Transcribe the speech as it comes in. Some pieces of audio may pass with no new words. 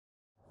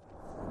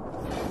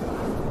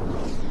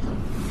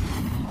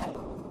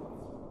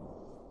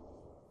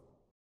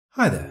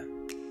Hi there.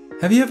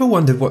 Have you ever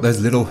wondered what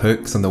those little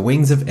hooks on the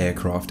wings of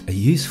aircraft are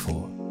used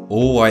for?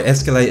 Or why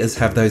escalators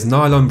have those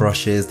nylon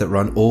brushes that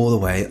run all the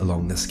way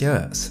along the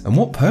skirts? And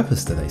what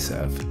purpose do they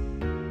serve?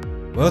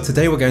 Well,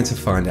 today we're going to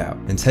find out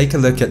and take a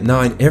look at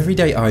 9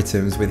 everyday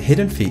items with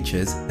hidden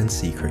features and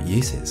secret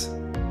uses.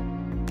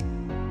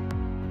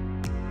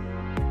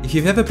 If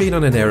you've ever been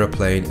on an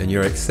aeroplane and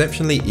you're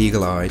exceptionally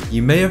eagle-eyed,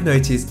 you may have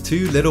noticed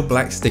 2 little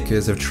black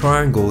stickers of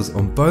triangles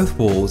on both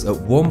walls at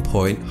one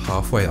point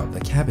halfway up the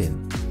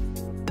cabin.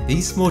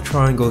 These small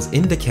triangles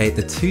indicate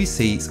the 2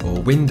 seats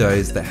or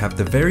windows that have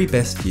the very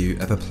best view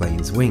of a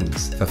plane's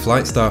wings, for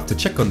flight staff to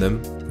check on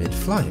them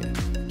mid-flight,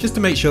 just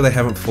to make sure they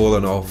haven't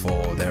fallen off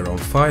or they're on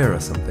fire or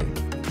something.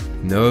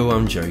 No,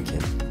 I'm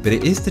joking, but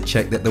it is to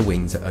check that the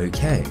wings are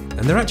okay, and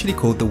they're actually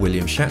called the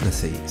William Shatner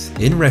seats,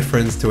 in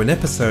reference to an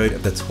episode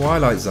of The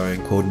Twilight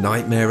Zone called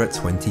Nightmare at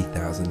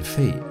 20,000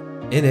 Feet.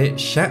 In it,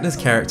 Shatner's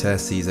character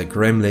sees a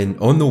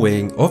gremlin on the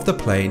wing of the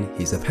plane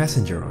he's a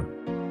passenger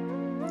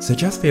on. So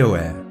just be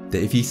aware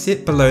that if you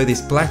sit below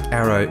this black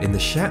arrow in the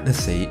Shatner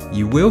seat,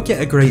 you will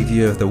get a great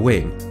view of the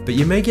wing, but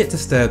you may get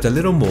disturbed a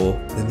little more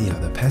than the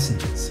other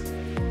passengers.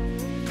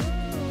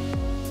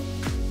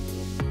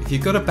 If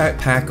you've got a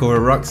backpack or a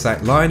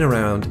rucksack lying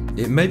around,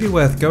 it may be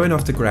worth going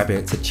off to grab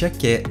it to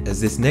check it, as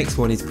this next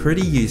one is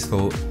pretty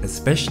useful,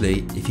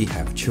 especially if you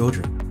have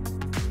children.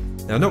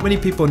 Now, not many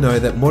people know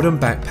that modern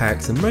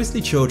backpacks, and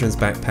mostly children's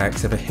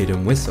backpacks, have a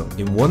hidden whistle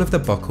in one of the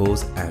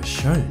buckles as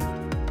shown.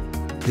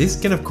 This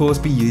can of course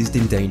be used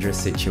in dangerous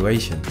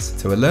situations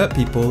to alert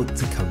people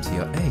to come to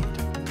your aid.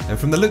 And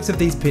from the looks of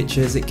these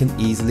pictures, it can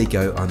easily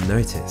go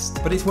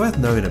unnoticed, but it's worth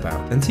knowing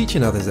about and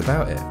teaching others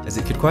about it, as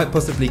it could quite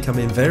possibly come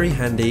in very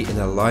handy in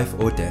a life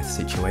or death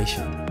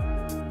situation.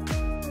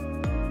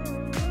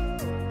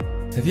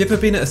 Have you ever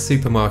been at a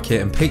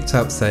supermarket and picked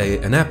up, say,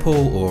 an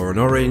apple or an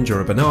orange or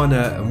a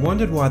banana and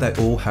wondered why they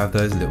all have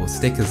those little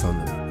stickers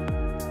on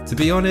them? To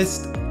be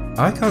honest,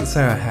 I can't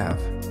say I have,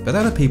 but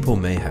other people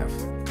may have.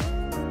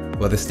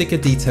 Well, the sticker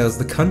details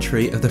the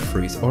country of the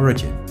fruit's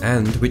origin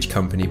and which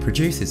company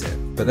produces it,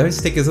 but those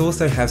stickers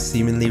also have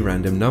seemingly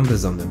random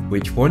numbers on them,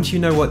 which once you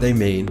know what they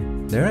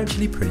mean, they're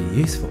actually pretty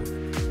useful.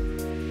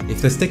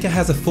 If the sticker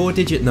has a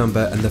 4-digit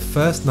number and the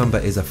first number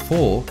is a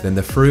 4, then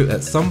the fruit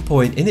at some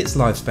point in its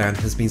lifespan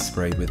has been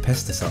sprayed with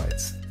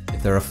pesticides.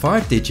 If there are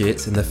 5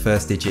 digits and the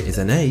first digit is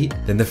an 8,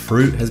 then the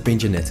fruit has been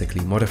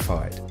genetically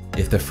modified.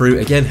 If the fruit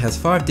again has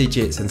 5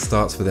 digits and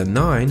starts with a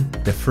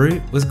 9, the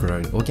fruit was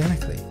grown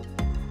organically.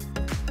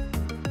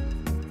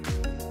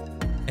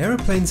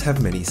 Aeroplanes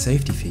have many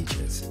safety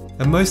features,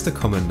 and most are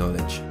common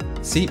knowledge.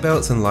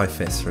 Seatbelts and life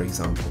vests, for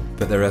example,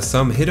 but there are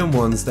some hidden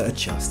ones that are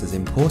just as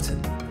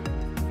important.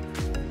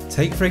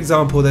 Take for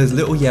example those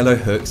little yellow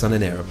hooks on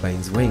an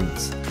aeroplane's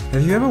wings.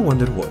 Have you ever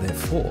wondered what they're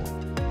for?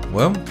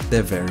 Well,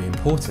 they're very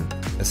important,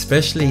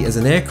 especially as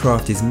an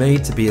aircraft is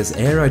made to be as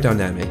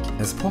aerodynamic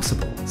as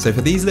possible. So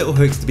for these little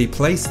hooks to be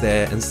placed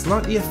there and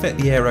slightly affect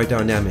the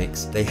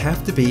aerodynamics, they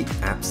have to be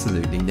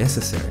absolutely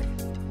necessary.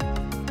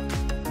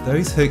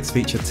 Those hooks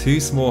feature 2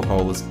 small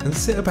holes and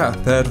sit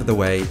about 1/3 of the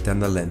way down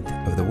the length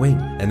of the wing,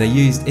 and they're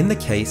used in the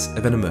case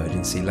of an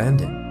emergency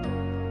landing.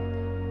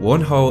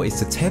 One hole is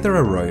to tether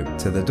a rope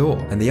to the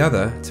door, and the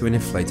other to an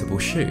inflatable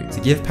chute,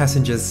 to give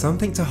passengers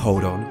something to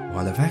hold on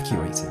while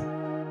evacuating.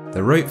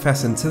 The rope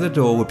fastened to the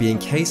door would be in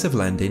case of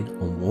landing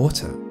on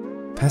water.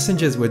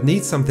 Passengers would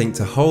need something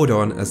to hold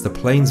on, as the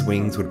plane's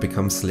wings would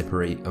become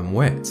slippery and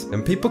wet,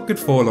 and people could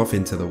fall off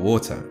into the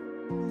water.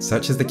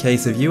 Such as the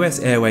case of US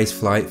Airways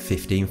Flight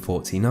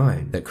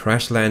 1549 that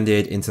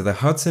crash-landed into the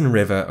Hudson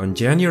River on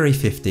January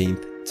 15,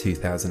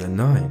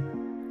 2009.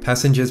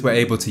 Passengers were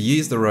able to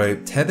use the rope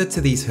tethered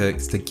to these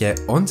hooks to get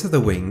onto the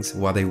wings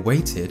while they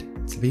waited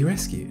to be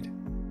rescued.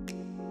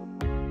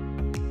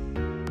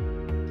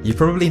 You've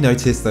probably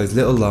noticed those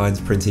little lines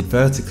printed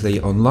vertically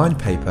on lined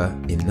paper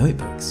in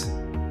notebooks.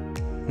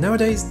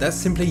 Nowadays, that's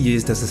simply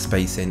used as a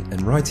spacing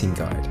and writing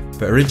guide,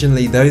 but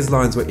originally those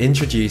lines were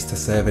introduced to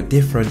serve a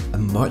different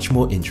and much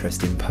more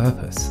interesting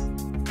purpose.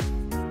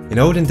 In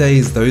olden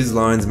days, those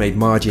lines made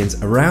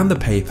margins around the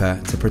paper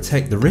to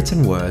protect the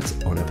written words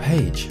on a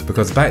page,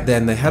 because back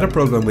then they had a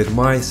problem with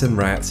mice and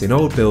rats in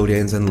old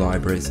buildings and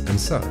libraries and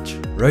such.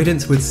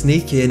 Rodents would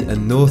sneak in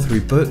and gnaw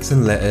through books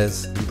and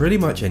letters and pretty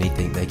much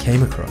anything they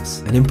came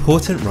across, and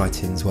important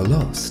writings were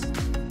lost.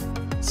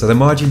 So the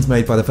margins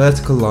made by the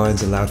vertical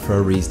lines allowed for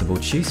a reasonable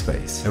chew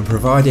space and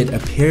provided a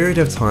period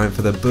of time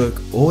for the book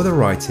or the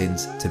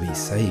writings to be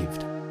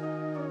saved.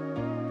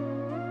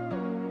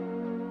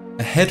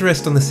 A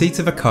headrest on the seat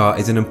of a car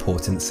is an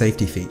important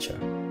safety feature.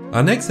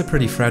 Our necks are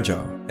pretty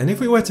fragile, and if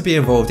we were to be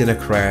involved in a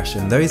crash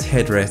and those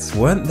headrests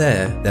weren't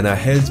there, then our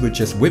heads would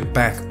just whip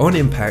back on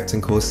impact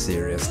and cause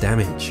serious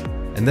damage.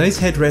 And those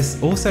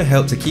headrests also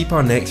help to keep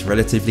our necks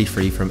relatively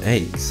free from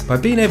aches by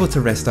being able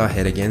to rest our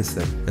head against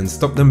them and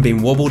stop them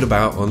being wobbled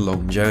about on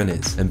long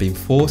journeys and being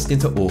forced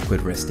into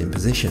awkward resting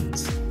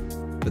positions.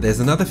 But there's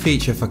another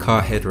feature for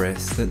car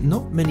headrests that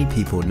not many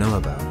people know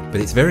about, but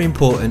it's very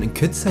important and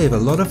could save a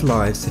lot of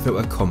lives if it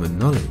were common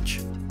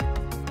knowledge.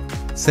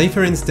 Say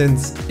for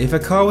instance, if a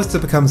car was to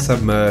become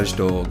submerged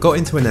or got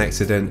into an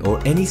accident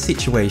or any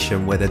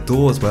situation where the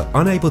doors were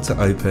unable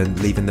to open,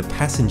 leaving the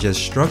passengers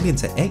struggling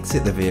to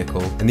exit the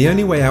vehicle, and the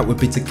only way out would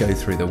be to go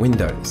through the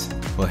windows.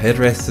 Well,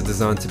 headrests are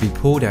designed to be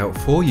pulled out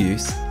for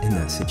use in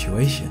that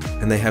situation,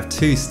 and they have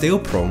two steel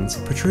prongs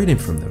protruding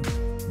from them.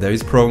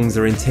 Those prongs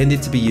are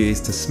intended to be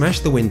used to smash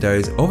the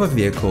windows of a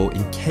vehicle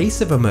in case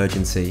of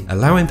emergency,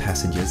 allowing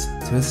passengers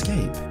to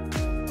escape.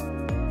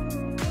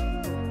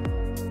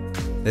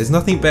 There's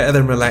nothing better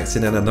than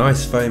relaxing in a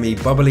nice foamy,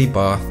 bubbly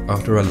bath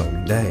after a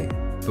long day.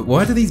 But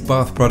why do these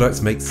bath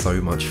products make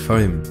so much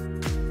foam?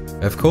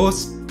 Of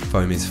course,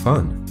 foam is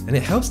fun, and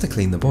it helps to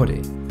clean the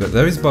body, but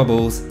those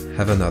bubbles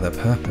have another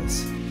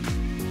purpose.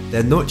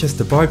 They're not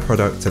just a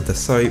byproduct of the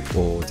soap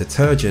or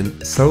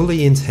detergent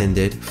solely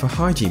intended for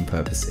hygiene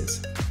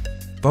purposes.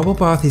 Bubble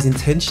bath is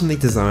intentionally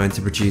designed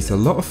to produce a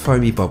lot of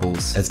foamy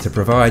bubbles as to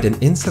provide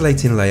an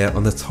insulating layer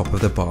on the top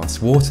of the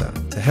bath's water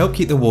to help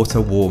keep the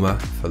water warmer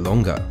for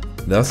longer,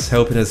 thus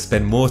helping us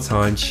spend more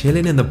time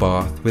chilling in the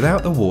bath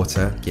without the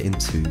water getting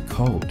too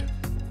cold.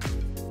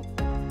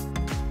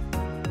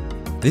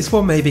 This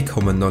one may be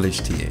common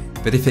knowledge to you,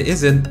 but if it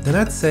isn't, then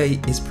I'd say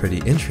it's pretty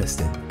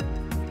interesting.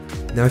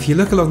 Now if you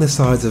look along the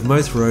sides of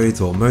most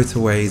roads or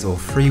motorways or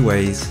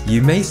freeways,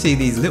 you may see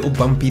these little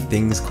bumpy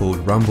things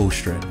called rumble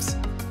strips.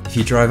 If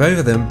you drive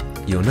over them,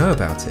 you'll know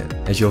about it,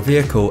 as your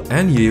vehicle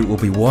and you will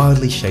be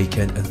wildly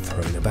shaken and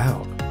thrown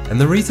about. And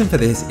the reason for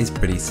this is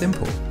pretty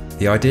simple.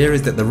 The idea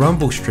is that the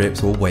rumble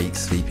strips will wake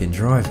sleeping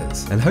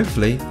drivers, and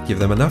hopefully give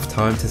them enough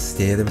time to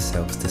steer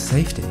themselves to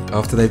safety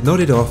after they've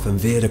nodded off and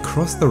veered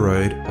across the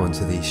road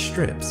onto these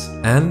strips,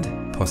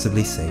 and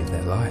possibly save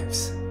their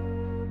lives.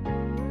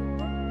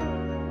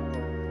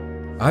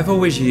 I've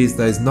always used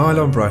those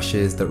nylon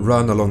brushes that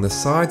run along the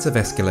sides of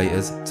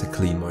escalators to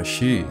clean my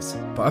shoes,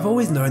 but I've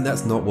always known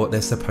that's not what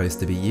they're supposed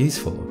to be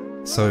used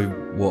for. So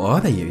what are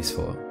they used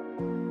for?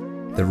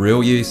 The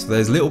real use for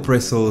those little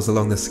bristles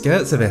along the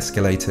skirts of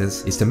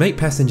escalators is to make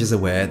passengers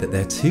aware that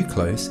they're too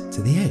close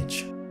to the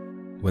edge.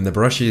 When the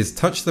brushes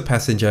touch the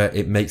passenger,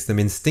 it makes them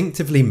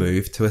instinctively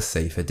move to a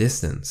safer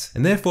distance,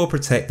 and therefore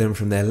protect them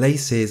from their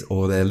laces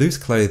or their loose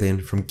clothing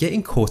from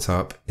getting caught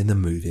up in the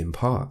moving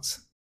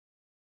parts.